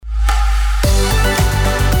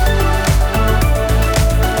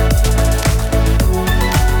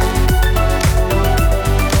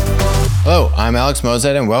I'm Alex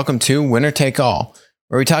Mozet, and welcome to Winner Take All,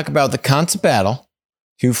 where we talk about the constant battle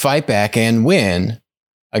to fight back and win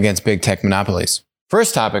against big tech monopolies.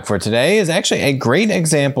 First topic for today is actually a great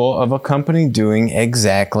example of a company doing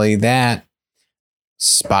exactly that.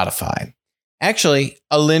 Spotify. Actually,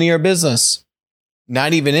 a linear business.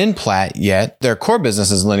 Not even in Platt yet. Their core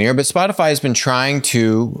business is linear, but Spotify has been trying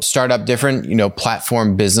to start up different,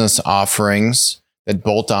 platform business offerings that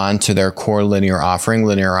bolt on to their core linear offering.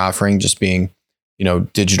 Linear offering just being,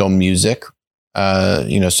 digital music,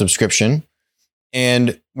 subscription.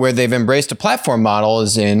 And where they've embraced a platform model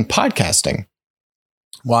is in podcasting.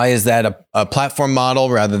 Why is that a platform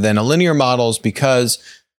model rather than a linear model? Is because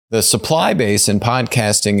the supply base in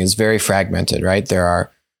podcasting is very fragmented, right? There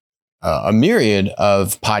are a myriad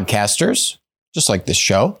of podcasters, just like this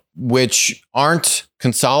show, which aren't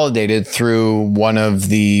consolidated through one of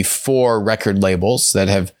the 4 record labels that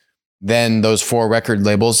have then those 4 record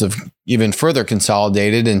labels have even further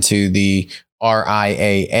consolidated into the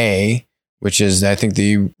RIAA, which is, I think,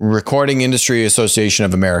 the Recording Industry Association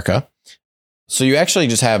of America. So you actually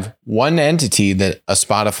just have one entity that a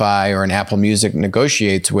Spotify or an Apple Music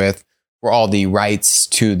negotiates with for all the rights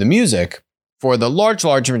to the music for the large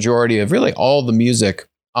majority of really all the music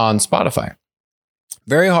on Spotify.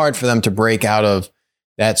 Very hard for them to break out of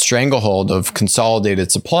that stranglehold of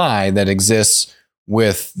consolidated supply that exists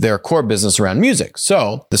with their core business around music.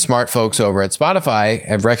 So the smart folks over at Spotify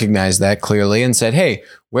have recognized that clearly and said, hey,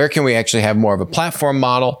 where can we actually have more of a platform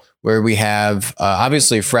model where we have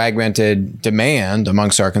obviously fragmented demand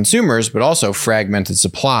amongst our consumers, but also fragmented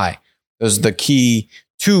supply? Those are the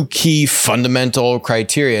 2 key fundamental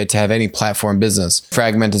criteria to have any platform business.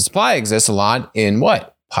 Fragmented supply exists a lot in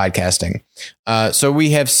what? Podcasting. So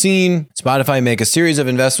we have seen Spotify make a series of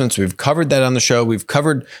investments. We've covered that on the show. We've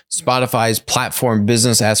covered Spotify's platform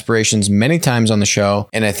business aspirations many times on the show.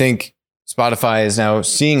 And I think Spotify is now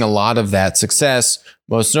seeing a lot of that success,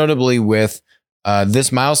 most notably with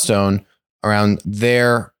this milestone around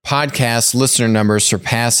their podcast listener numbers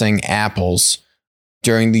surpassing Apple's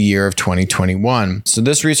during the year of 2021. So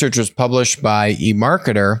this research was published by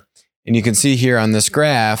eMarketer, and you can see here on this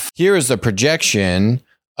graph, here is the projection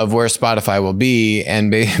of where Spotify will be. And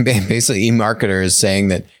basically eMarketer is saying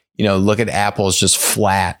that, look at Apple's just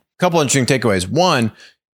flat. A couple interesting takeaways. One,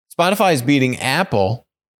 Spotify is beating Apple,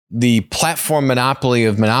 the platform monopoly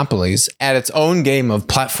of monopolies, at its own game of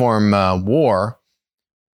platform war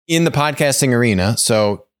in the podcasting arena.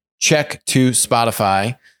 So check to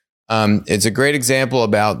Spotify. It's a great example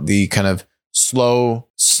about the kind of slow,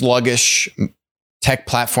 sluggish tech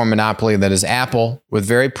platform monopoly that is Apple, with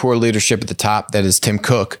very poor leadership at the top. That is Tim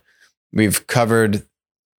Cook. We've covered,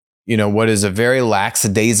 what is a very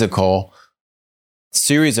lackadaisical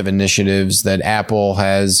series of initiatives that Apple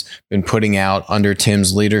has been putting out under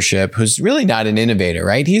Tim's leadership, who's really not an innovator,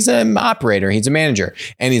 right? He's an operator. He's a manager,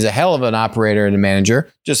 and he's a hell of an operator and a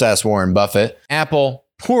manager. Just ask Warren Buffett. Apple,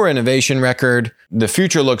 poor innovation record. The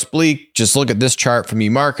future looks bleak. Just look at this chart from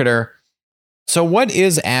eMarketer. So what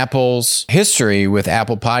is Apple's history with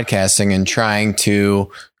Apple podcasting and trying to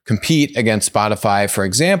compete against Spotify, for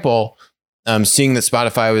example, seeing that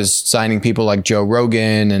Spotify was signing people like Joe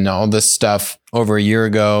Rogan and all this stuff over a year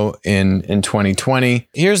ago in 2020.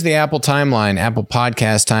 Here's the Apple timeline, Apple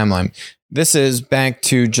podcast timeline. This is back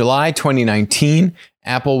to July 2019.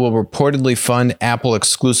 Apple will reportedly fund Apple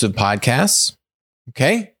exclusive podcasts.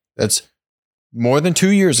 Okay, that's more than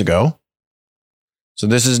 2 years ago. So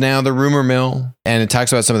this is now the rumor mill, and it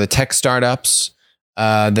talks about some of the tech startups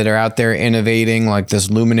that are out there innovating, like this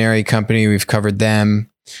Luminary company. We've covered them.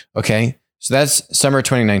 Okay, so that's summer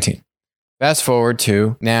 2019. Fast forward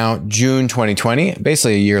to now June 2020,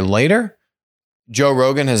 basically a year later. Joe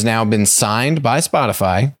Rogan has now been signed by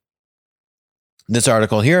Spotify. This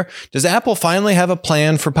article here, does Apple finally have a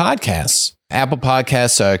plan for podcasts? Apple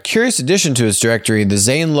Podcasts, a curious addition to its directory, the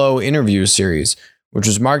Zane Lowe interview series, which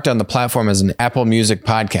was marked on the platform as an Apple Music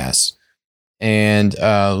podcast. And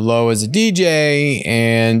Lowe is a DJ,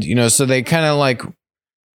 and, so they kind of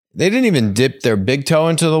they didn't even dip their big toe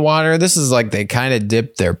into the water. This is like they kind of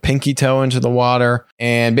dipped their pinky toe into the water.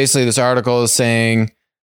 And basically this article is saying,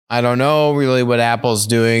 I don't know really what Apple's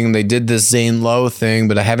doing. They did this Zane Lowe thing,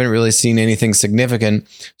 but I haven't really seen anything significant.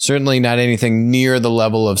 Certainly not anything near the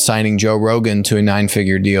level of signing Joe Rogan to a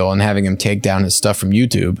 9-figure deal and having him take down his stuff from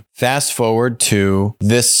YouTube. Fast forward to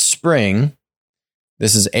this spring.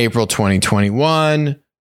 This is April 2021.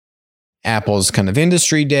 Apple's kind of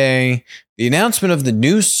industry day. The announcement of the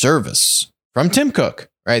new service from Tim Cook,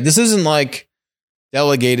 right? This isn't like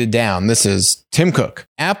delegated down. This is Tim Cook.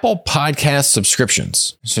 Apple Podcast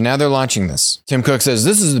subscriptions. So now they're launching this. Tim Cook says,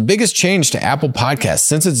 this is the biggest change to Apple Podcasts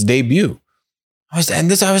since its debut. I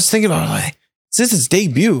was thinking about, like, this is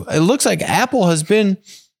debut. It looks like Apple has been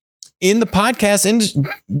in the podcast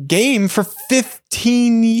game for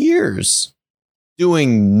 15 years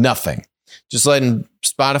doing nothing, just letting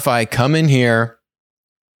Spotify come in here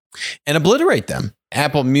and obliterate them.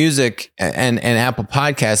 Apple Music and Apple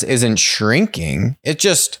Podcasts isn't shrinking. It's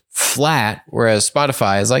just flat, whereas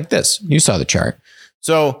Spotify is like this. You saw the chart.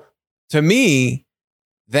 So to me,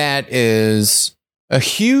 that is a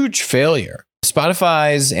huge failure.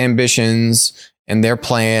 Spotify's ambitions and their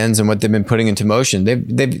plans and what they've been putting into motion,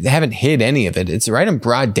 they haven't hid any of it. It's right in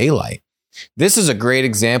broad daylight. This is a great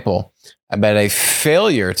example about a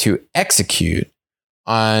failure to execute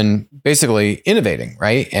on basically innovating,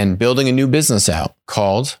 right? And building a new business out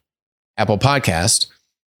called Apple Podcast,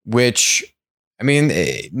 which, I mean,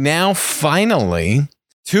 now finally,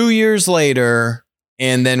 2 years later,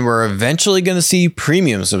 and then we're eventually going to see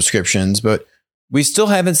premium subscriptions, but we still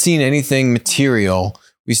haven't seen anything material.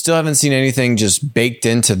 We still haven't seen anything just baked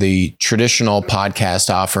into the traditional podcast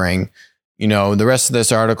offering. You know, the rest of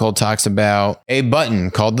this article talks about a button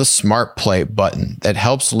called the Smart Play button that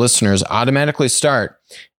helps listeners automatically start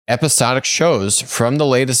episodic shows from the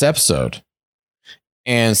latest episode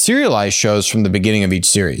and serialized shows from the beginning of each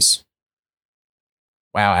series.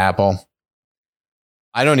 Wow, Apple.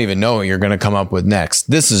 I don't even know what you're going to come up with next.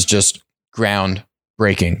 This is just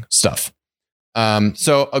groundbreaking stuff.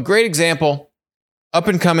 So a great example. Up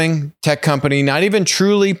and coming tech company, not even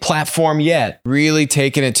truly platform yet, really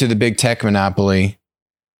taking it to the big tech monopoly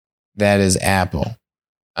that is Apple.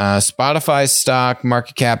 Spotify's stock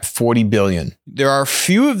market cap, 40 billion. There are a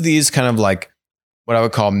few of these kind of like what I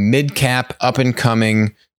would call mid-cap, up and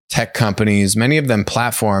coming tech companies, many of them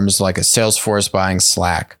platforms like a Salesforce buying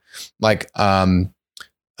Slack, like,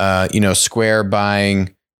 Square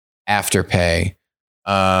buying Afterpay,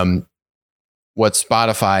 what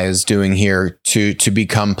Spotify is doing here to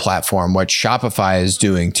become platform, what Shopify is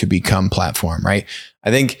doing to become platform, right? I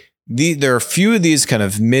think there are a few of these kind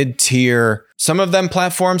of mid-tier, some of them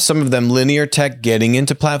platforms, some of them linear tech getting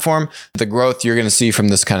into platform. The growth you're going to see from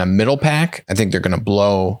this kind of middle pack, I think they're going to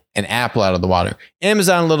blow an Apple out of the water.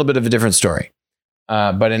 Amazon, a little bit of a different story.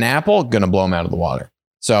 But an Apple, going to blow them out of the water.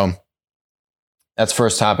 So that's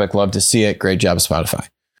first topic. Love to see it. Great job, Spotify.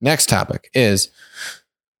 Next topic is...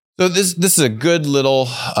 So this is a good little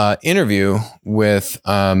interview with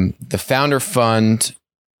the founder fund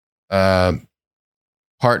partner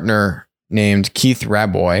named Keith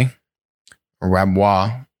Rabois,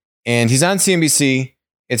 and he's on CNBC.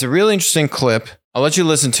 It's a really interesting clip. I'll let you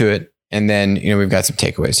listen to it, and then we've got some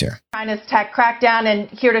takeaways here. China's tech crackdown, and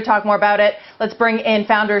here to talk more about it, let's bring in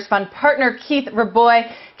Founders Fund partner Keith Rabois.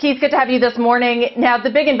 Keith, good to have you this morning. Now, the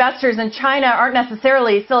big investors in China aren't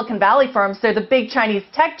necessarily Silicon Valley firms. They're the big Chinese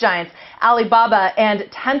tech giants. Alibaba and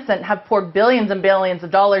Tencent have poured billions and billions of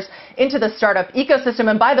dollars into the startup ecosystem.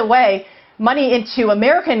 And by the way, money into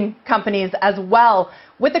American companies as well.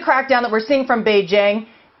 With the crackdown that we're seeing from Beijing,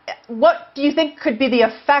 what do you think could be the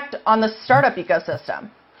effect on the startup ecosystem?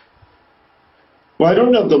 Well, I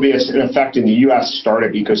don't know if there'll be an effect in the U.S.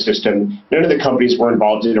 startup ecosystem. None of the companies we're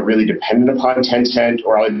involved in are really dependent upon Tencent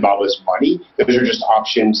or Alibaba's money. Those are just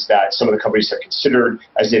options that some of the companies have considered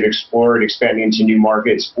as they've explored expanding into new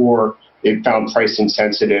markets, or they've found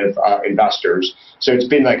price-insensitive investors. So it's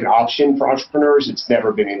been like an option for entrepreneurs. It's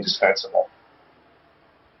never been indispensable.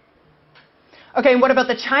 Okay, what about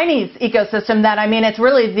the Chinese ecosystem then? I mean, it's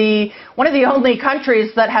really one of the only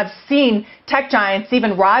countries that have seen tech giants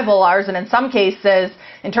even rival ours, and in some cases,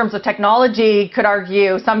 in terms of technology, could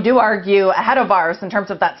argue, some do argue, ahead of ours in terms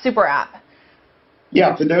of that super app.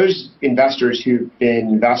 Yeah, for those investors who've been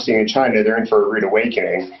investing in China, they're in for a rude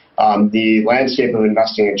awakening. The landscape of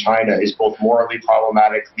investing in China is both morally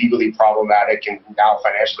problematic, legally problematic, and now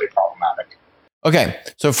financially problematic. Okay,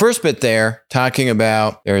 so first bit there, talking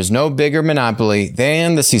about there is no bigger monopoly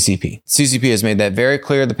than the CCP. CCP has made that very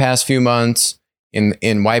clear the past few months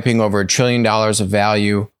in wiping over $1 trillion of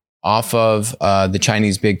value off of the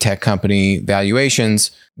Chinese big tech company valuations.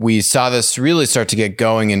 We saw this really start to get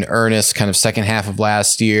going in earnest kind of second half of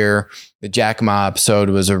last year. The Jack Ma episode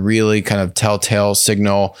was a really kind of telltale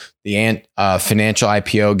signal. The financial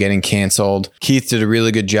IPO getting canceled. Keith did a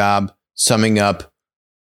really good job summing up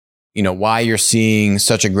why you're seeing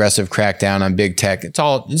such aggressive crackdown on big tech.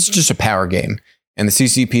 It's just a power game. And the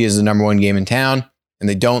CCP is the number one game in town. And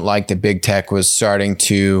they don't like that big tech was starting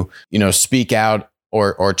to, speak out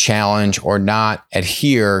or challenge or not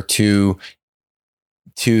adhere to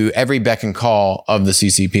every beck and call of the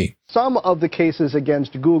CCP. Some of the cases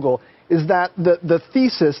against Google is that the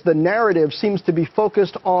thesis, the narrative seems to be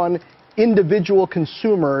focused on individual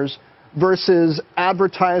consumers versus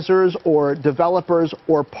advertisers or developers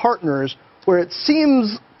or partners, where it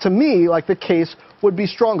seems to me like the case would be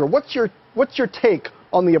stronger. What's your take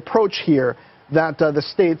on the approach here that the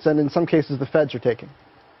states and in some cases the feds are taking?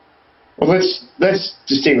 Well, let's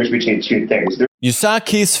distinguish between two things. You saw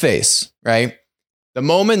Keith's face, right? The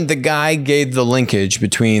moment the guy gave the linkage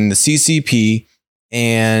between the CCP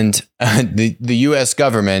and the U.S.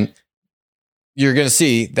 government, you're going to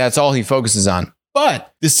see that's all he focuses on.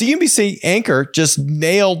 But the CNBC anchor just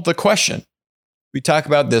nailed the question. We talk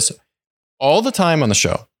about this all the time on the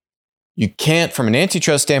show. You can't, from an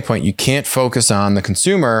antitrust standpoint, you can't focus on the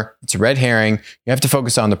consumer. It's a red herring. You have to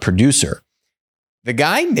focus on the producer. The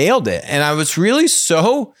guy nailed it. And I was really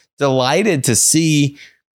so delighted to see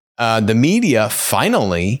the media,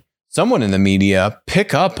 finally, someone in the media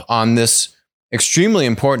pick up on this extremely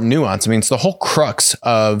important nuance. I mean, it's the whole crux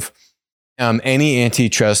of any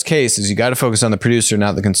antitrust case is you got to focus on the producer,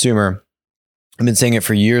 not the consumer. I've been saying it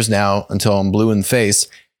for years now until I'm blue in the face.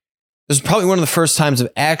 This is probably one of the first times I've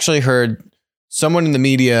actually heard someone in the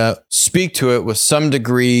media speak to it with some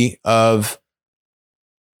degree of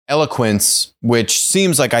eloquence, which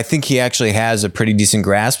seems like I think he actually has a pretty decent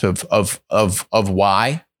grasp of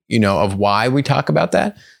why, of why we talk about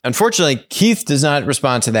that. Unfortunately, Keith does not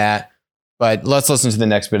respond to that. But let's listen to the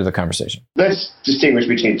next bit of the conversation. Let's distinguish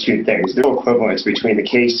between two things. There's no equivalence between the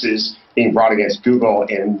cases being brought against Google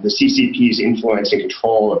and the CCP's influence and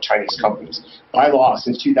control of Chinese companies. By law,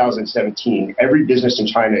 since 2017, every business in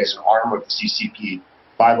China is an arm of the CCP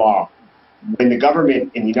by law. When the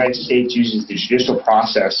government in the United States uses the judicial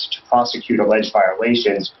process to prosecute alleged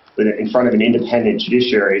violations in front of an independent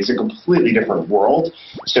judiciary, it's a completely different world.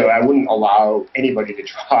 So I wouldn't allow anybody to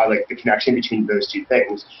draw the connection between those two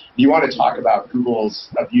things. If you want to talk about Google's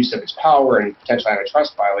abuse of its power and potential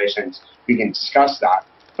antitrust violations, we can discuss that.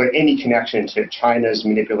 But any connection to China's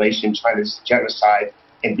manipulation, China's genocide,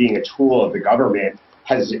 and being a tool of the government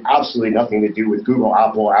has absolutely nothing to do with Google,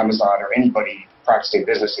 Apple, Amazon, or anybody practicing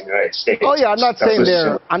business in the United States. Oh yeah, I'm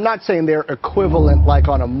not saying they're equivalent like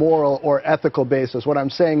on a moral or ethical basis. What I'm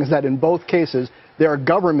saying is that in both cases there are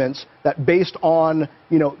governments that based on,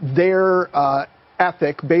 their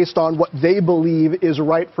ethic, based on what they believe is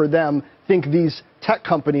right for them, think these tech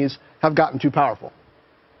companies have gotten too powerful.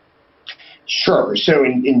 Sure. So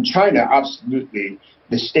in China, absolutely,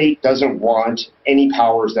 the state doesn't want any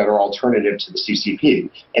powers that are alternative to the CCP.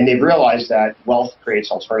 And they've realized that wealth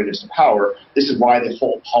creates alternatives to power. This is why the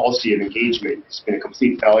whole policy of engagement has been a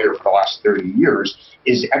complete failure for the last 30 years,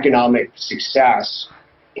 is economic success,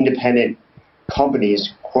 independent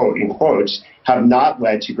companies, quote in quotes, have not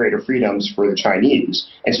led to greater freedoms for the Chinese.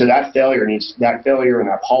 And so that failure and that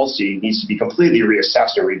policy needs to be completely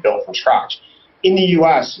reassessed and rebuilt from scratch. In the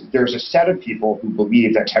U.S., there's a set of people who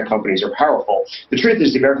believe that tech companies are powerful. The truth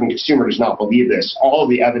is the American consumer does not believe this. All of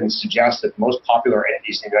the evidence suggests that the most popular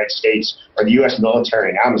entities in the United States are the U.S. military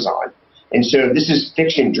and Amazon. And so this is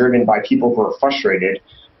fiction driven by people who are frustrated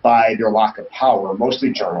by their lack of power,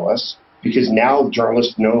 mostly journalists, because now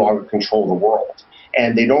journalists no longer control the world.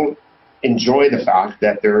 And they don't enjoy the fact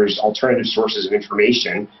that there's alternative sources of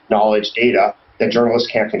information, knowledge, data, that journalists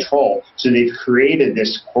can't control. So they've created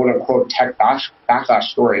this quote-unquote tech backlash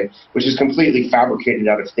story, which is completely fabricated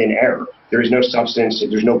out of thin air. There is no substance.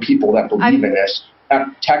 There's no people that believe in this.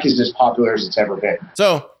 Tech is as popular as it's ever been.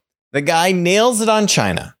 So the guy nails it on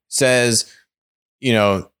China, says,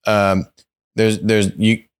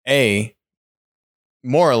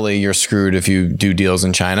 morally, you're screwed if you do deals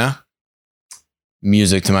in China.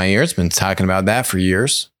 Music to my ears. Been talking about that for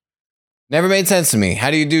years. Never made sense to me. How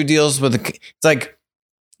do you do deals with it's like,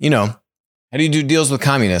 how do you do deals with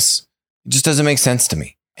communists? It just doesn't make sense to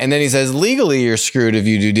me. And then he says, legally, you're screwed if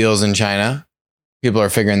you do deals in China. People are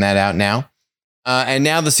figuring that out now. And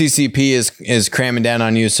now the CCP is cramming down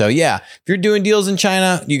on you. So yeah, if you're doing deals in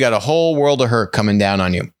China, you got a whole world of hurt coming down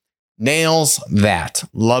on you. Nails that.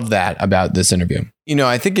 Love that about this interview.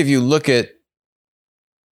 I think if you look at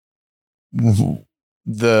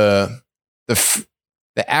the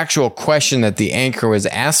actual question that the anchor was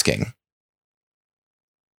asking,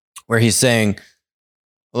 where he's saying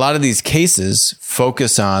a lot of these cases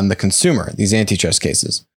focus on the consumer, these antitrust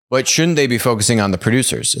cases, but shouldn't they be focusing on the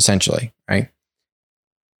producers, essentially, right?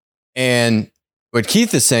 And what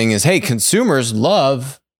Keith is saying is, hey, consumers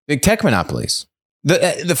love big tech monopolies.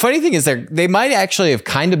 The funny thing is they might actually have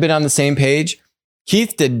kind of been on the same page.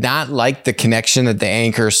 Keith did not like the connection that the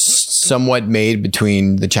anchor somewhat made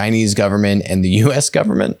between the Chinese government and the U.S.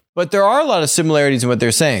 government. But there are a lot of similarities in what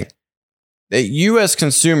they're saying. That U.S.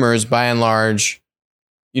 consumers, by and large,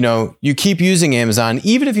 you keep using Amazon,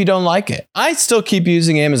 even if you don't like it. I still keep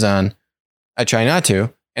using Amazon. I try not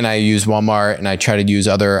to. and I use Walmart, and I try to use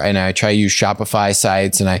Shopify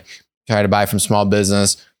sites, and I try to buy from small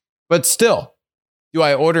business. But still, do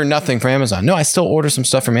I order nothing from Amazon? No, I still order some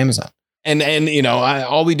stuff from Amazon. And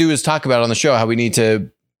all we do is talk about on the show how we need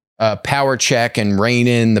to power check and rein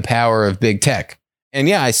in the power of big tech. And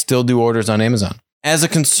yeah, I still do orders on Amazon. As a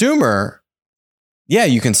consumer, yeah,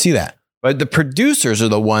 you can see that. But the producers are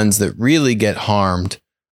the ones that really get harmed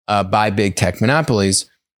by big tech monopolies.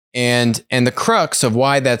 And the crux of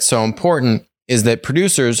why that's so important is that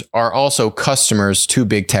producers are also customers to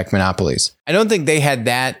big tech monopolies. I don't think they had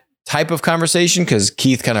that type of conversation because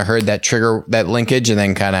Keith kind of heard that linkage, and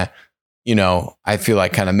then kind of, I feel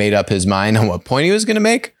like kind of made up his mind on what point he was going to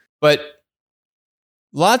make. But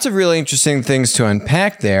lots of really interesting things to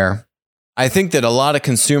unpack there. I think that a lot of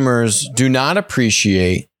consumers do not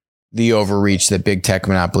appreciate the overreach that big tech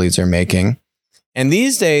monopolies are making. And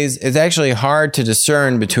these days, it's actually hard to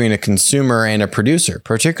discern between a consumer and a producer,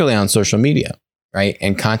 particularly on social media, right?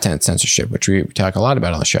 And content censorship, which we talk a lot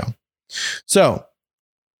about on the show. So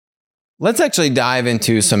let's actually dive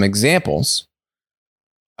into some examples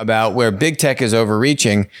about where big tech is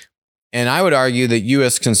overreaching. And I would argue that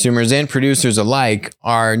US consumers and producers alike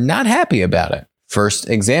are not happy about it. First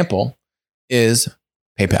example is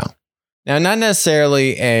PayPal. Now, not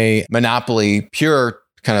necessarily a monopoly, pure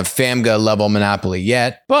kind of FAMGA level monopoly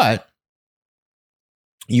yet, but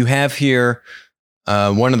you have here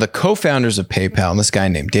one of the co-founders of PayPal, this guy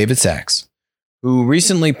named David Sacks, who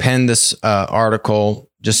recently penned this article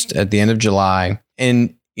just at the end of July.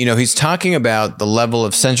 And, he's talking about the level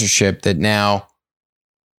of censorship that now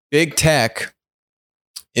big tech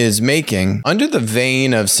is making under the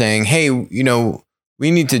vein of saying, hey,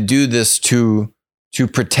 we need to do this to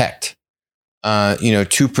protect,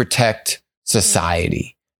 to protect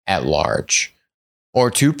society at large, or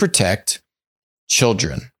to protect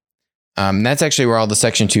children. That's actually where all the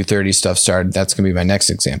Section 230 stuff started. That's going to be my next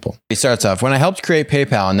example. He starts off, when I helped create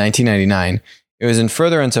PayPal in 1999, it was in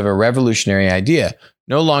furtherance of a revolutionary idea.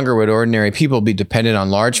 No longer would ordinary people be dependent on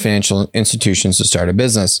large financial institutions to start a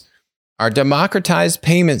business. Our democratized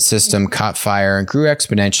payment system caught fire and grew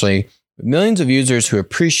exponentially, with millions of users who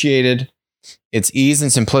appreciated its ease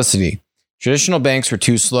and simplicity. Traditional banks were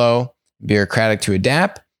too slow, bureaucratic to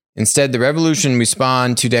adapt. Instead, the revolution we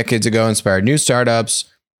spawned 2 decades ago inspired new startups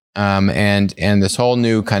and this whole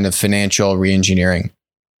new kind of financial reengineering.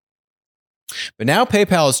 But now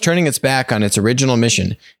PayPal is turning its back on its original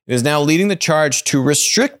mission. It is now leading the charge to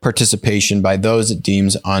restrict participation by those it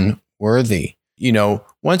deems unworthy.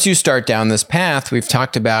 Once you start down this path, we've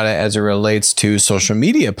talked about it as it relates to social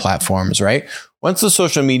media platforms, right? Once the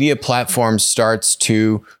social media platform starts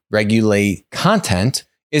to regulate content,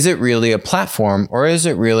 is it really a platform, or is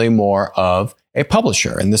it really more of a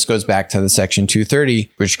publisher? And this goes back to the Section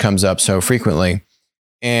 230, which comes up so frequently.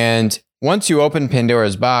 And once you open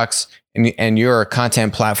Pandora's box and you're a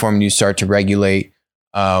content platform and you start to regulate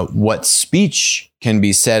what speech can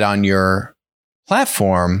be said on your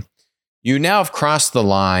platform, you now have crossed the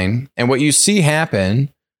line. And what you see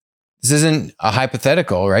happen, this isn't a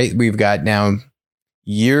hypothetical, right? We've got now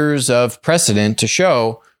years of precedent to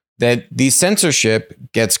show that the censorship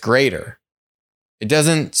gets greater. It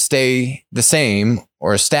doesn't stay the same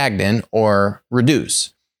or stagnant or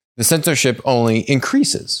reduce. The censorship only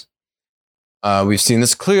increases. We've seen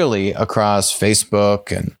this clearly across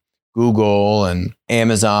Facebook and Google and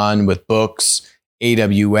Amazon with books,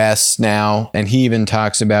 AWS now, and he even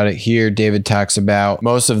talks about it here. David talks about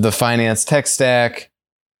most of the finance tech stack,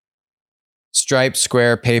 Stripe,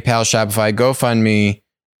 Square, PayPal, Shopify, GoFundMe,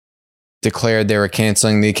 declared they were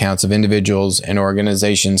canceling the accounts of individuals and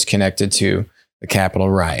organizations connected to the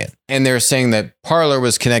Capitol riot. And they're saying that Parler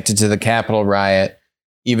was connected to the Capitol riot,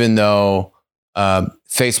 even though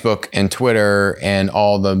Facebook and Twitter and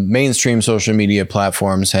all the mainstream social media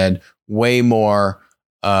platforms had way more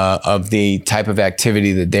of the type of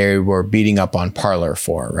activity that they were beating up on Parler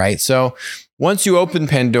for, right? So once you open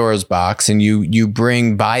Pandora's box and you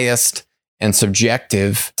bring biased and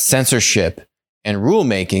subjective censorship and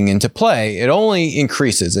rulemaking into play, it only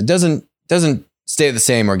increases. It doesn't stay the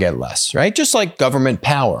same or get less, right? Just like government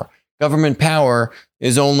power. Government power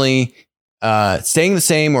is only staying the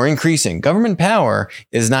same or increasing. Government power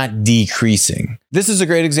is not decreasing. This is a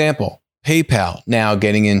great example. PayPal now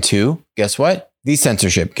getting into, guess what? The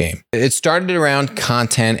censorship game. It started around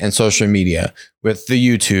content and social media with the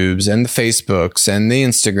YouTubes and the Facebooks and the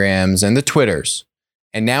Instagrams and the Twitters.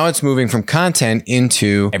 And now it's moving from content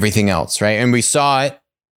into everything else, right? And we saw it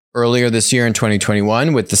earlier this year in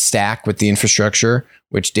 2021 with the stack, with the infrastructure,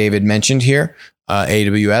 which David mentioned here,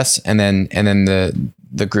 AWS, and then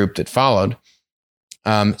the group that followed.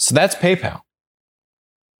 So that's PayPal.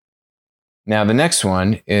 Now, the next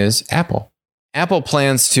one is Apple. Apple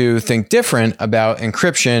plans to think different about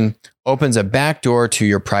encryption, opens a backdoor to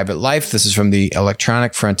your private life. This is from the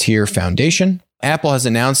Electronic Frontier Foundation. Apple has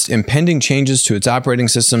announced impending changes to its operating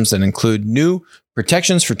systems that include new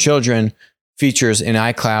protections for children, features in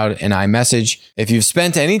iCloud and iMessage. If you've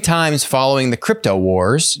spent any time following the crypto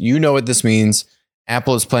wars, you know what this means.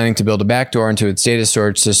 Apple is planning to build a backdoor into its data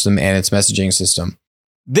storage system and its messaging system.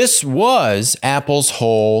 This was Apple's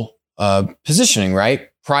whole positioning, right?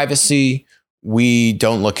 Privacy. We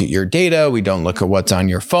don't look at your data. We don't look at what's on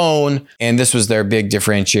your phone. And this was their big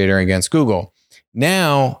differentiator against Google.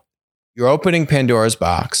 Now, you're opening Pandora's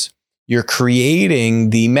box. You're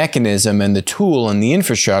creating the mechanism and the tool and the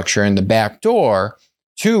infrastructure and the backdoor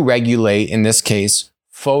to regulate, in this case,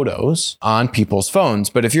 photos on people's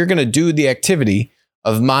phones. But if you're going to do the activity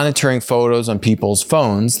of monitoring photos on people's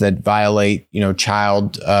phones that violate,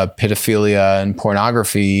 child pedophilia and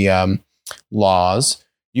pornography laws,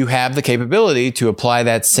 you have the capability to apply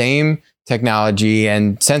that same technology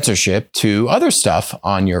and censorship to other stuff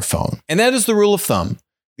on your phone. And that is the rule of thumb.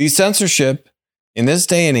 The censorship in this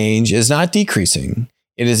day and age is not decreasing,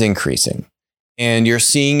 it is increasing. And you're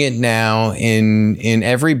seeing it now in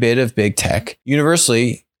every bit of big tech.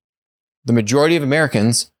 Universally, the majority of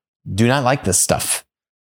Americans do not like this stuff.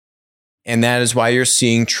 And that is why you're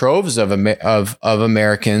seeing troves of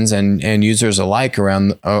Americans and users alike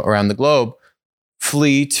around the globe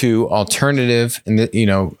flee to alternative, and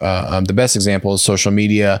the best example is social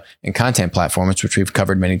media and content platforms, which we've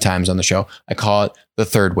covered many times on the show. I call it the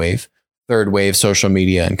third wave social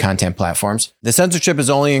media and content platforms. The censorship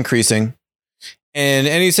is only increasing.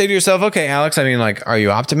 And you say to yourself, okay, Alex, are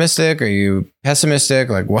you optimistic? Are you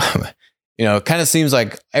pessimistic? What? It kind of seems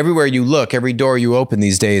like everywhere you look, every door you open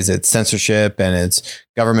these days, it's censorship and it's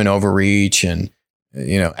government overreach and,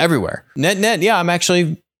 everywhere. Net, yeah, I'm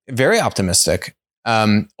actually very optimistic.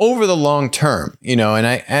 Over the long term,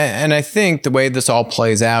 and I think the way this all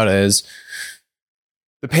plays out is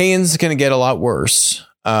the pain's going to get a lot worse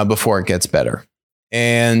before it gets better.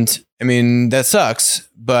 And that sucks,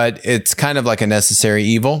 but it's kind of like a necessary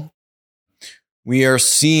evil. We are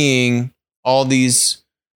seeing all these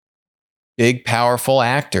big, powerful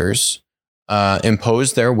actors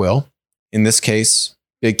impose their will, in this case,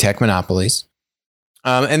 big tech monopolies.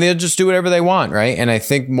 And they'll just do whatever they want, right? And I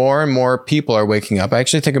think more and more people are waking up. I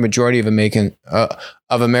actually think a majority of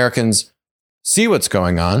Americans see what's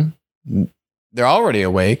going on. They're already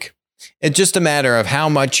awake. It's just a matter of how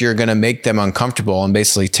much you're going to make them uncomfortable and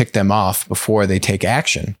basically tick them off before they take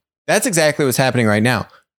action. That's exactly what's happening right now.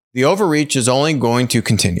 The overreach is only going to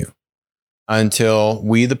continue until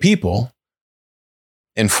we, the people,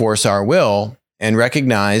 enforce our will and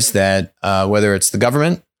recognize that whether it's the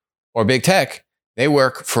government or big tech, they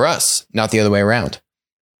work for us, not the other way around.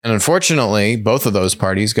 And unfortunately, both of those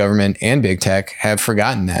parties, government and big tech, have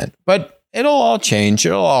forgotten that. But it'll all change.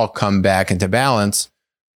 It'll all come back into balance.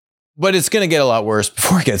 But it's going to get a lot worse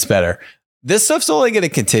before it gets better. This stuff's only going to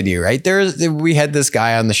continue, right? We had this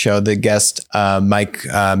guy on the show, the guest, Mike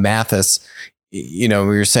Mathis. We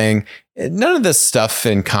were saying none of this stuff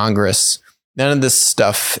in Congress, none of this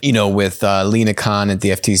stuff, with Lena Khan at the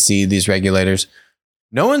FTC, these regulators,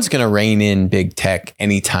 no one's going to rein in big tech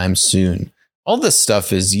anytime soon. All this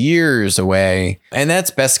stuff is years away. And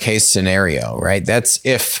that's best case scenario, right? That's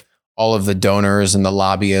if all of the donors and the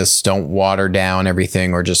lobbyists don't water down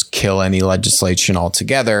everything or just kill any legislation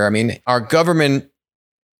altogether. Our government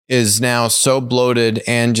is now so bloated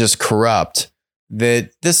and just corrupt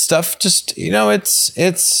that this stuff just, you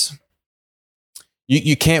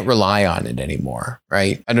can't rely on it anymore,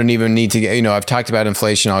 right? I don't even need to get, I've talked about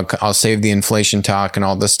inflation. I'll save the inflation talk and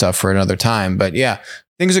all this stuff for another time. But yeah,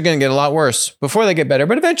 things are going to get a lot worse before they get better,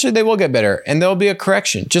 but eventually they will get better and there'll be a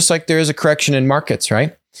correction, just like there is a correction in markets,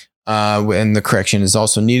 right? And the correction is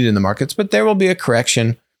also needed in the markets, but there will be a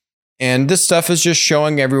correction. And this stuff is just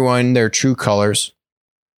showing everyone their true colors,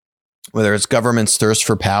 whether it's government's thirst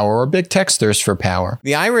for power or big tech's thirst for power.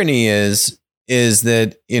 The irony is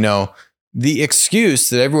that, the excuse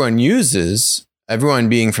that everyone uses, everyone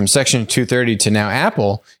being from Section 230 to now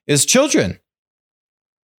Apple, is children.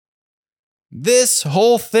 This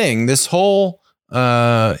whole thing, this whole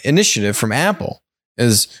initiative from Apple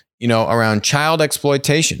is, around child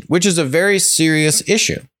exploitation, which is a very serious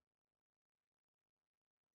issue.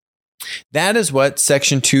 That is what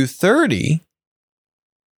Section 230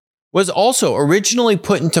 was also originally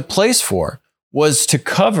put into place for, was to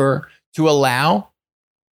allow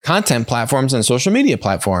content platforms and social media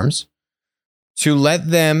platforms to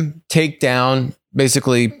let them take down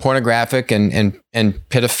basically pornographic and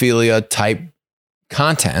pedophilia type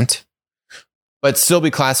content but still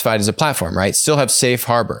be classified as a platform, right? Still have safe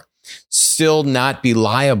harbor, still not be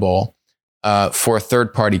liable for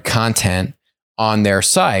third-party content on their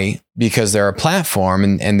site because they're a platform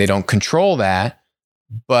and they don't control that,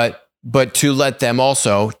 but to let them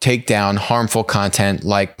also take down harmful content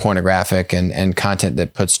like pornographic and content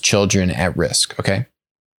that puts children at risk, okay?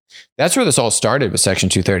 That's where this all started with Section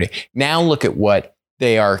 230. Now look at what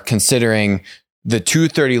they are considering the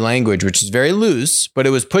 230 language, which is very loose, but it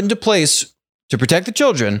was put into place to protect the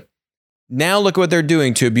children. Now look at what they're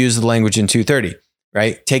doing to abuse the language in 230,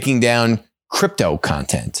 right? Taking down crypto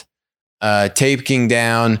content, taking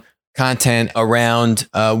down content around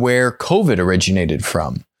where COVID originated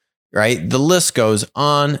from, right? The list goes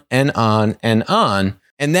on and on and on.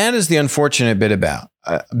 And that is the unfortunate bit about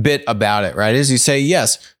it, right? Is you say,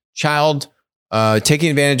 yes, child taking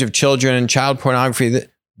advantage of children, child pornography,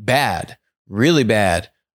 bad, really bad.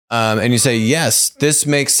 And you say, yes, this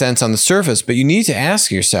makes sense on the surface, but you need to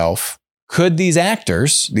ask yourself, could these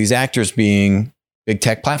actors being big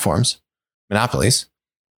tech platforms, monopolies,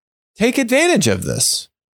 take advantage of this?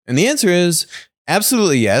 And the answer is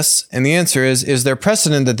absolutely yes. And the answer is there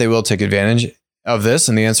precedent that they will take advantage of this?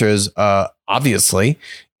 And the answer is obviously.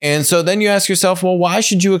 And so then you ask yourself, well, why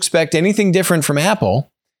should you expect anything different from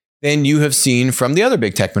Apple than you have seen from the other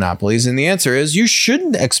big tech monopolies? And the answer is you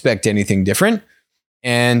shouldn't expect anything different.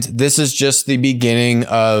 And this is just the beginning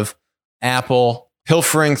of Apple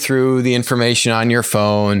pilfering through the information on your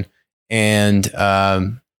phone and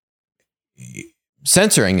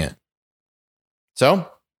censoring it. So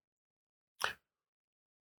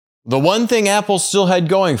the one thing Apple still had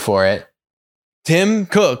going for it, Tim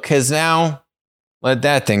Cook has now let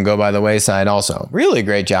that thing go by the wayside also. Really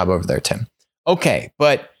great job over there, Tim. Okay,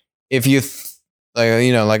 but if you,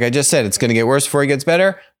 like I just said, it's going to get worse before it gets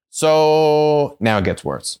better. So now it gets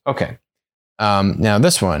worse. Okay. Now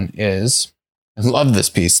this one is, I love this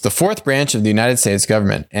piece, the fourth branch of the United States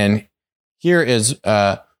government. And here is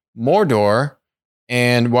Mordor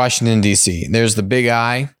and Washington, D.C. There's the big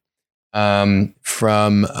eye from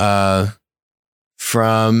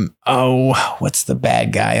what's the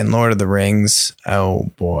bad guy in Lord of the Rings?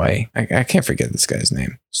 Oh boy, I can't forget this guy's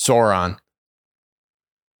name. Sauron.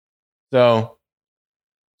 So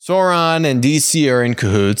Sauron and DC are in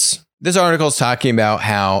cahoots. This article is talking about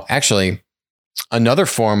how actually another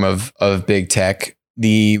form of big tech,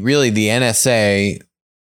 the NSA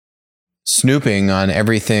snooping on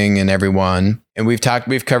everything and everyone. And we've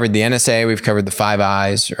covered the NSA, we've covered the Five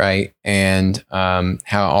Eyes, right? And how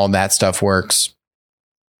all that stuff works.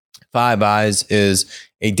 Five Eyes is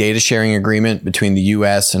a data sharing agreement between the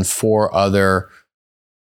US and 4 other,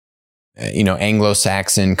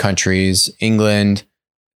 Anglo-Saxon countries, England,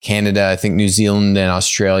 Canada, I think New Zealand and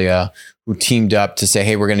Australia, who teamed up to say,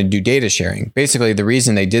 hey, we're going to do data sharing. Basically, the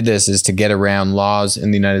reason they did this is to get around laws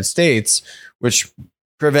in the United States, which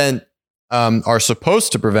are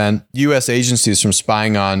supposed to prevent U.S. agencies from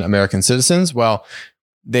spying on American citizens. Well,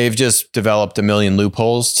 they've just developed a million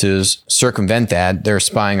loopholes to circumvent that. They're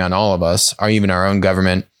spying on all of us, or even our own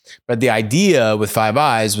government. But the idea with Five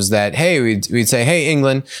Eyes was that, hey, we'd say, hey,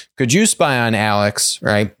 England, could you spy on Alex,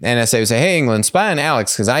 right? NSA would say, hey, England, spy on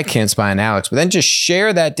Alex because I can't spy on Alex. But then just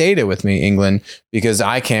share that data with me, England, because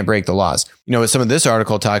I can't break the laws. What some of this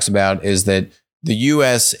article talks about is that the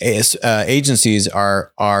U.S. agencies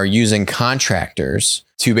are using contractors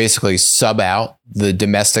to basically sub out the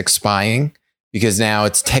domestic spying, because now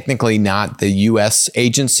it's technically not the U.S.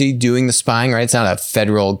 agency doing the spying, right? It's not a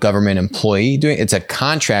federal government employee doing it. It's a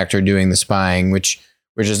contractor doing the spying, which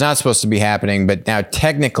is not supposed to be happening. But now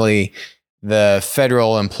technically the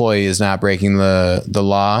federal employee is not breaking the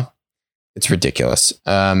law. It's ridiculous.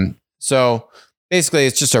 So basically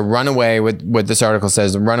it's just a runaway, what this article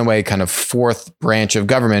says, the runaway kind of fourth branch of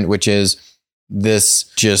government, which is this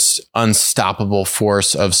just unstoppable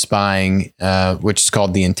force of spying, which is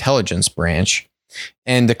called the intelligence branch.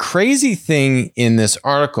 And the crazy thing in this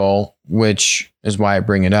article, which is why I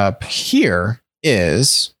bring it up here,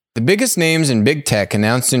 is the biggest names in big tech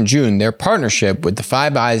announced in June their partnership with the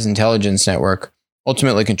Five Eyes intelligence network,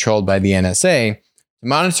 ultimately controlled by the NSA,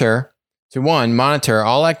 to monitor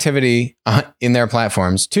all activity in their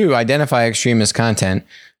platforms, 2, identify extremist content,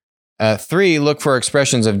 3, look for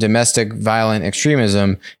expressions of domestic violent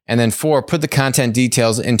extremism, and then 4, put the content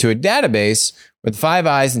details into a database where the Five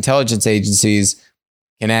Eyes intelligence agencies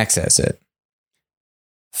can access it.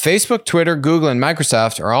 Facebook, Twitter, Google, and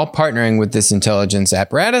Microsoft are all partnering with this intelligence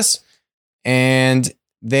apparatus, and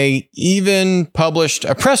they even published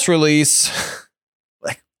a press release.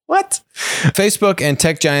 Like, what? Facebook and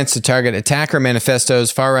tech giants to target attacker manifestos,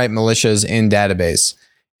 far-right militias in database.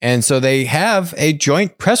 And so they have a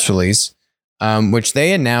joint press release which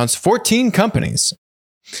they announced 14 companies.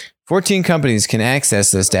 14 companies can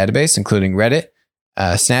access this database, including Reddit,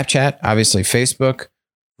 Snapchat, obviously Facebook,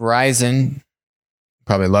 Verizon,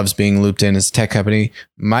 probably loves being looped in as a tech company,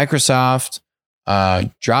 Microsoft,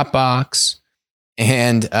 Dropbox.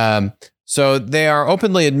 And so they are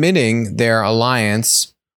openly admitting their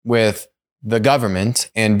alliance with the government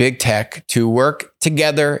and big tech to work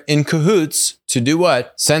together in cahoots to do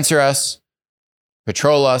what? Censor us,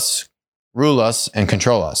 patrol us, rule us, and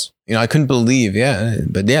control us. You know, I couldn't believe,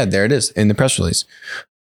 there it is in the press release.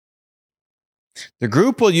 The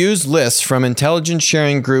group will use lists from intelligence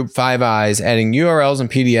sharing group Five Eyes, adding URLs and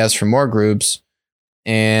PDFs from more groups.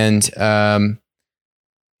 And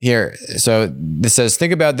here, so this says,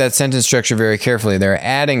 think about that sentence structure very carefully. They're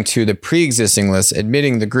adding to the pre-existing list,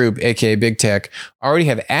 admitting the group, aka Big Tech, already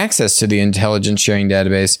have access to the intelligence sharing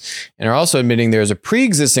database, and are also admitting there is a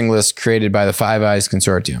pre-existing list created by the Five Eyes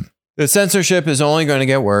consortium. The censorship is only going to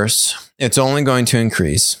get worse. It's only going to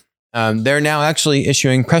increase. They're now actually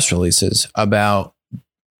issuing press releases about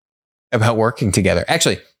working together.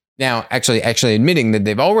 Actually admitting that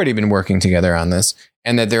they've already been working together on this,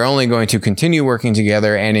 and that they're only going to continue working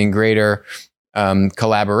together and in greater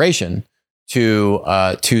collaboration to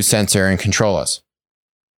censor and control us.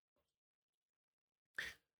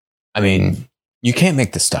 I mean, you can't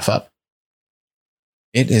make this stuff up.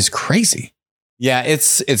 It is crazy. Yeah,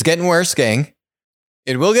 it's getting worse, gang.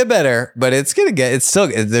 It will get better, but it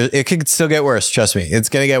could still get worse. Trust me, it's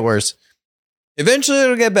gonna get worse. Eventually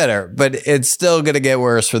it'll get better, but it's still gonna get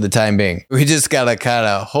worse for the time being. We just gotta kind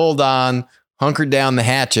of hold on, hunker down the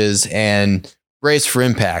hatches, and brace for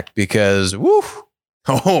impact, because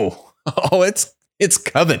it's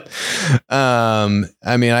coming.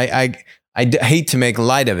 I mean, I hate to make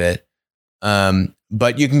light of it,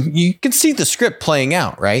 but you can see the script playing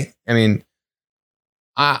out, right? I mean,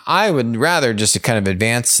 I would rather just to kind of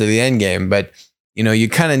advance to the end game, but you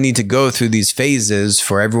kind of need to go through these phases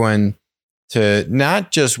for everyone to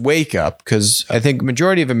not just wake up, because I think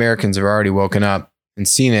majority of Americans have already woken up and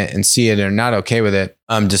seen it and see it and are not okay with it,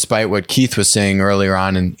 despite what Keith was saying earlier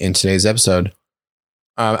on in today's episode.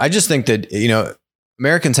 I just think that,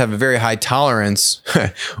 Americans have a very high tolerance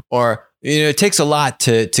or, it takes a lot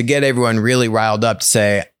to get everyone really riled up to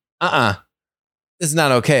say, this is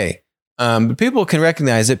not okay. But people can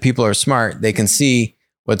recognize it. People are smart. They can see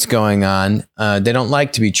what's going on. They don't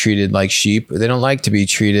like to be treated like sheep. They don't like to be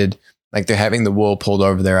treated like they're having the wool pulled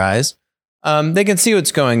over their eyes. They can see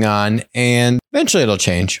what's going on, and eventually it'll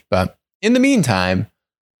change. But in the meantime,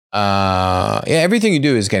 everything you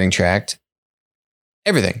do is getting tracked.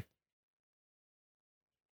 Everything.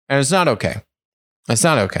 And it's not okay. It's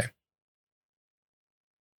not okay.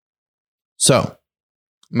 So,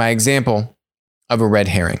 my example of a red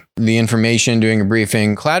herring. The Information doing a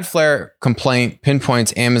briefing. Cloudflare complaint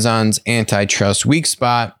pinpoints Amazon's antitrust weak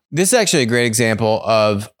spot. This is actually a great example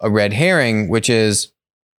of a red herring, which is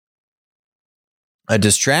a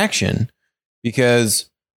distraction, because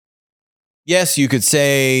yes, you could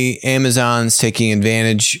say Amazon's taking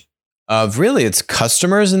advantage of really its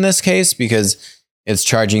customers in this case, because it's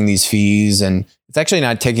charging these fees, and it's actually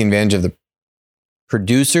not taking advantage of the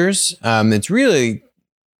producers. It's really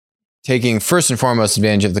taking first and foremost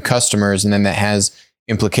advantage of the customers, and then that has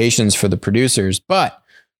implications for the producers. But,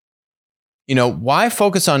 why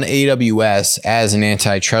focus on AWS as an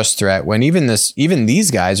antitrust threat when even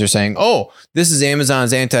these guys are saying, oh, this is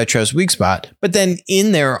Amazon's antitrust weak spot. But then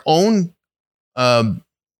in their own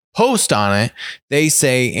post on it, they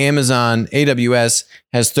say AWS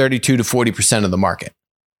has 32 to 40% of the market.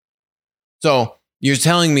 So you're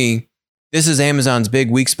telling me this is Amazon's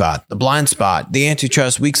big weak spot, the blind spot, the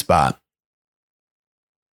antitrust weak spot.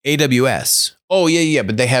 AWS. Oh, yeah,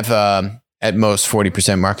 but they have at most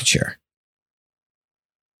 40% market share.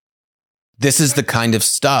 This is the kind of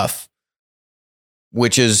stuff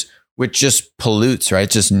which just pollutes, right?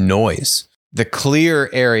 It's just noise. The clear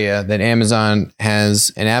area that Amazon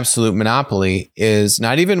has an absolute monopoly is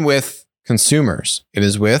not even with consumers. It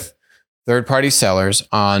is with third-party sellers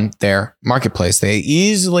on their marketplace. They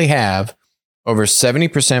easily have over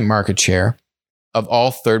 70% market share of all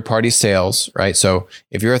third-party sales, right? So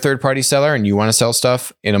if you're a third-party seller and you want to sell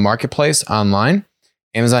stuff in a marketplace online,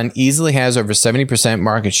 Amazon easily has over 70%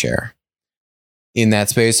 market share in that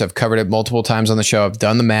space. I've covered it multiple times on the show. I've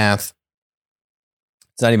done the math.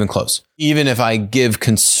 It's not even close. Even if I give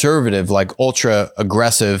conservative, like ultra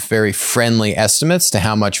aggressive, very friendly estimates to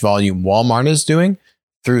how much volume Walmart is doing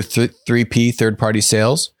through 3P third-party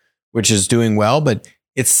sales, which is doing well, but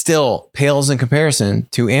it still pales in comparison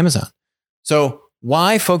to Amazon. So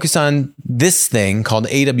why focus on this thing called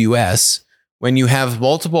AWS when you have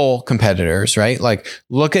multiple competitors, right? Like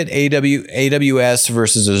look at AWS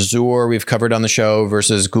versus Azure, we've covered on the show,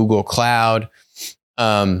 versus Google Cloud.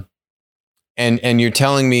 And you're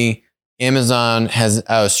telling me Amazon has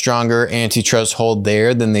a stronger antitrust hold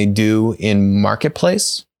there than they do in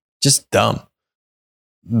Marketplace? Just dumb.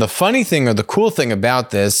 The funny thing, or the cool thing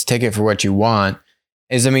about this, take it for what you want,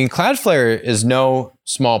 is, I mean, Cloudflare is no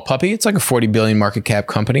small puppy. It's like a 40 billion market cap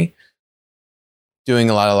company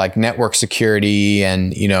doing a lot of like network security.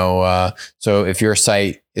 And, so if your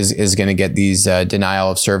site is going to get these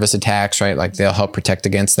denial of service attacks, right? Like they'll help protect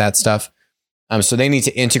against that stuff. So they need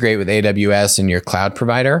to integrate with AWS and your cloud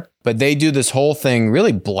provider, but they do this whole thing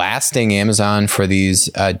really blasting Amazon for these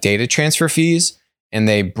data transfer fees. And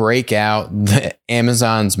they break out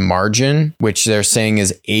Amazon's margin, which they're saying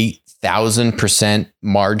is 8,000%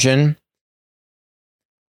 margin.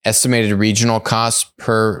 Estimated regional cost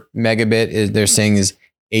per megabit they're saying is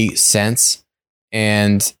 8 cents.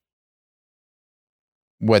 And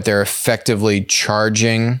what they're effectively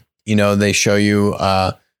charging, they show you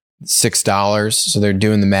 $6. So they're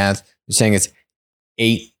doing the math. They're saying it's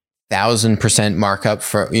 8,000% markup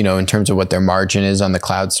for, in terms of what their margin is on the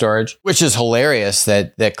cloud storage, which is hilarious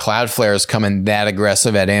that Cloudflare is coming that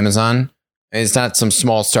aggressive at Amazon. It's not some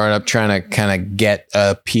small startup trying to kind of get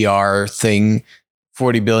a PR thing.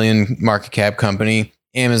 40 billion market cap company,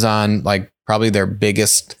 Amazon, like probably their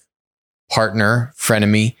biggest partner,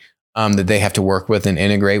 frenemy, that they have to work with and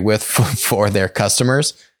integrate with for their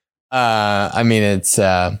customers. It's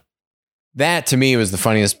that to me was the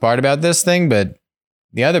funniest part about this thing, but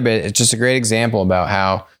the other bit, it's just a great example about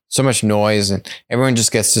how so much noise and everyone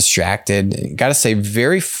just gets distracted. You got to stay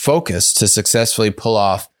very focused to successfully pull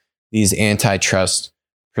off these antitrust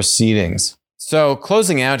proceedings. So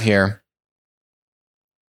closing out here,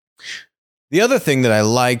 the other thing that I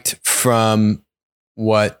liked from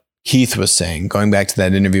what Keith was saying, going back to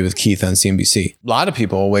that interview with Keith on CNBC, a lot of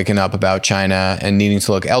people waking up about China and needing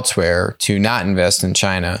to look elsewhere to not invest in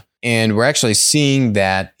China. And we're actually seeing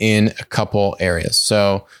that in a couple areas.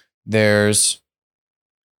 So there's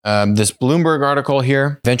this Bloomberg article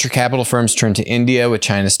here. Venture capital firms turn to India with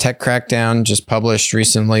China's tech crackdown, just published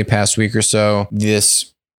recently, past week or so.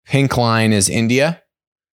 This pink line is India.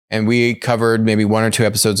 And we covered maybe 1 or 2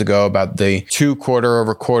 episodes ago about the 2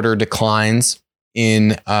 quarter-over-quarter declines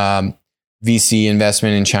in VC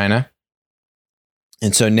investment in China.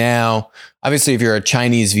 And so now, obviously, if you're a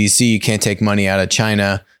Chinese VC, you can't take money out of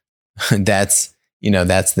China. That's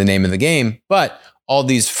the name of the game. But all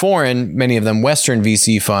these foreign, many of them Western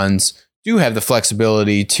VC funds, do have the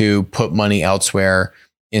flexibility to put money elsewhere,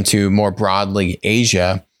 into more broadly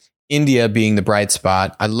Asia. India being the bright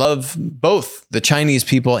spot. I love both the Chinese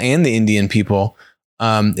people and the Indian people.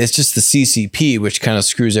 It's just the CCP, which kind of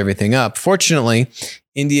screws everything up. Fortunately,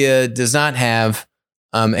 India does not have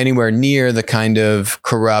anywhere near the kind of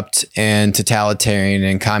corrupt and totalitarian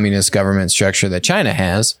and communist government structure that China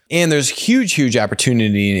has. And there's huge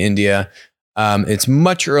opportunity in India. It's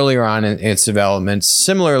much earlier on in its development,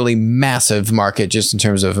 similarly massive market just in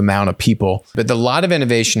terms of amount of people, but a lot of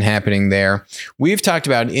innovation happening there. We've talked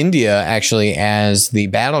about India actually as the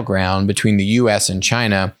battleground between the US and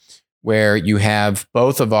China, where you have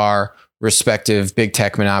both of our respective big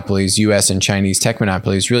tech monopolies, US and Chinese tech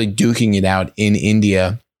monopolies, really duking it out in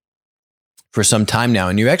India for some time now.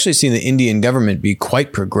 And you've actually seen the Indian government be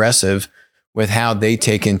quite progressive with how they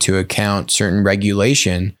take into account certain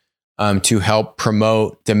regulation to help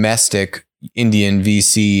promote domestic Indian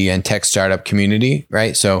VC and tech startup community,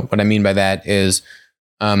 right? So what I mean by that is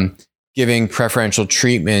giving preferential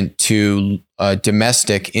treatment to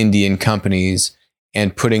domestic Indian companies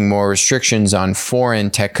and putting more restrictions on foreign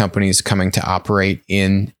tech companies coming to operate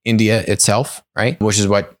in India itself, right? Which is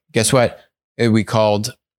guess what? We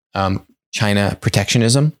called China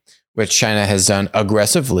protectionism, which China has done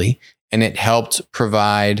aggressively, and it helped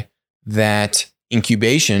provide that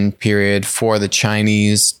incubation period for the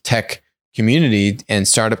Chinese tech community and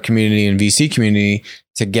startup community and VC community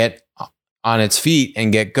to get on its feet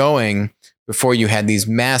and get going before you had these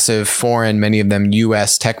massive foreign, many of them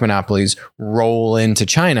US tech monopolies roll into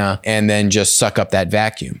China and then just suck up that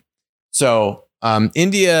vacuum. So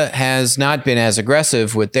India has not been as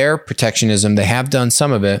aggressive with their protectionism. They have done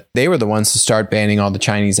some of it. They were the ones to start banning all the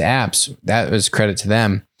Chinese apps. That was credit to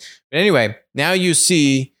them. But anyway, now you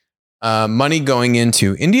see money going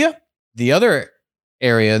into India. The other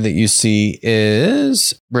area that you see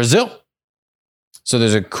is Brazil. So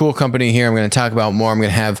there's a cool company here I'm going to talk about more. I'm going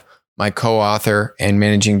to have my co-author and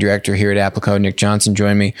managing director here at Applico, Nick Johnson,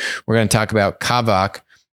 join me. We're going to talk about Kavak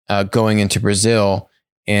going into Brazil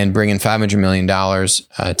and bring in $500 million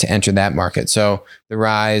to enter that market. So the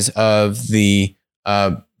rise of the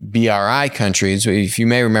BRI countries, if you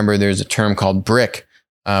may remember, there's a term called BRIC,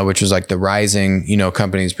 which was like the rising,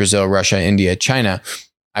 companies, Brazil, Russia, India, China.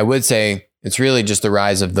 I would say it's really just the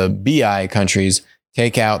rise of the BI countries.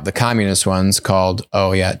 Take out the communist ones called,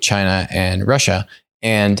 China and Russia,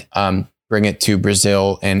 and bring it to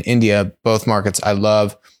Brazil and India. Both markets I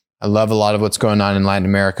love. I love a lot of what's going on in Latin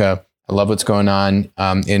America. I love what's going on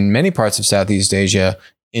in many parts of Southeast Asia,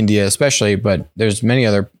 India especially, but there's many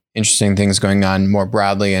other interesting things going on more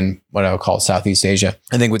broadly in what I would call Southeast Asia.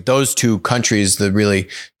 I think with those two countries, the really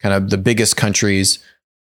kind of the biggest countries,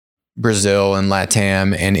 Brazil and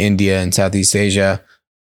LATAM and India and Southeast Asia,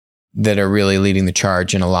 that are really leading the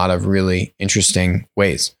charge in a lot of really interesting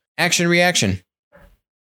ways. Action, reaction.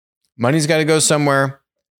 Money's got to go somewhere.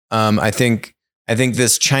 I think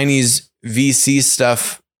this Chinese VC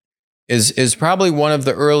stuff is probably one of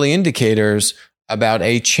the early indicators about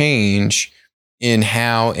a change in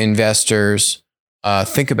how investors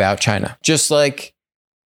think about China. Just like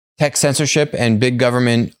tech censorship and big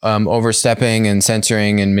government overstepping and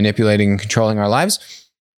censoring and manipulating and controlling our lives,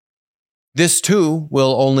 this too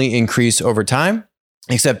will only increase over time,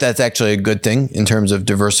 except that's actually a good thing in terms of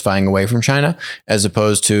diversifying away from China, as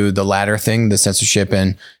opposed to the latter thing, the censorship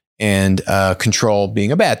and control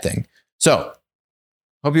being a bad thing. So,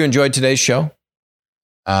 hope you enjoyed today's show.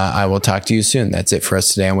 I will talk to you soon. That's it for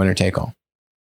us today on Winner Take All.